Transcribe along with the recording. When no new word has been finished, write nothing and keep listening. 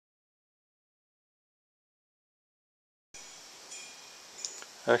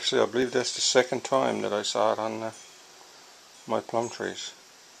Actually, I believe that's the second time that I saw it on my plum trees.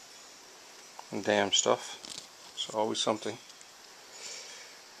 And damn stuff. It's always something.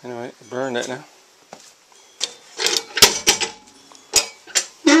 Anyway, burn that now.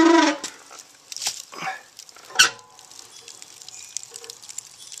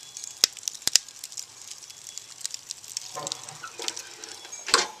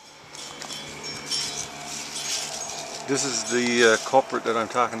 This is the culprit that I'm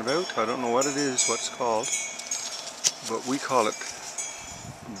talking about. I don't know what it is, what it's called, but we call it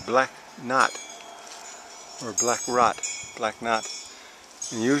black knot or black rot, black knot.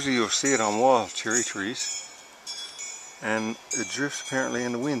 And usually you'll see it on wall cherry trees, and it drifts apparently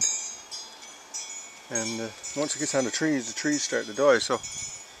in the wind. And once it gets on the trees start to die. So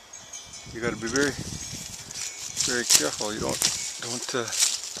you got to be very, very careful. You don't.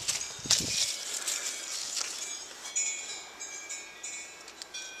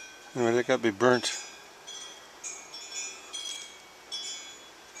 Anyway, they got to be burnt.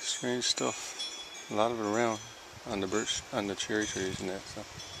 Strange stuff. A lot of it around on the birch, on the cherry trees and that. So,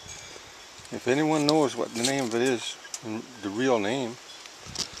 if anyone knows what the name of it is, the real name,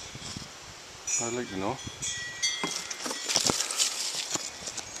 I'd like to know.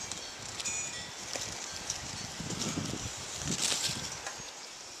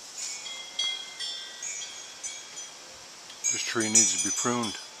 This tree needs to be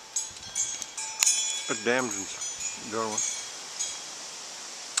pruned. That damson's the other one.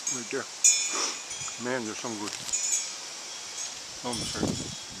 Right there. Man, there's some good. Plums are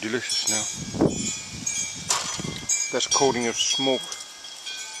delicious now. That's a coating of smoke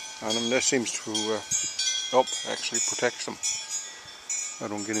on them. That seems to actually protects them. I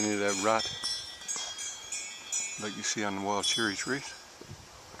don't get any of that rot like you see on the wild cherry trees.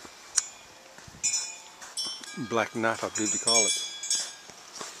 Black knot, I believe they call it.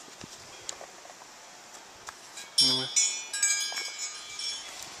 Anyway,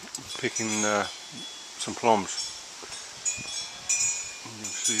 picking some plums. You can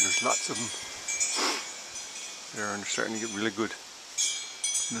see there's lots of them there, and they're starting to get really good,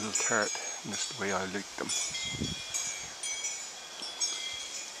 little tart, and that's the way I like them.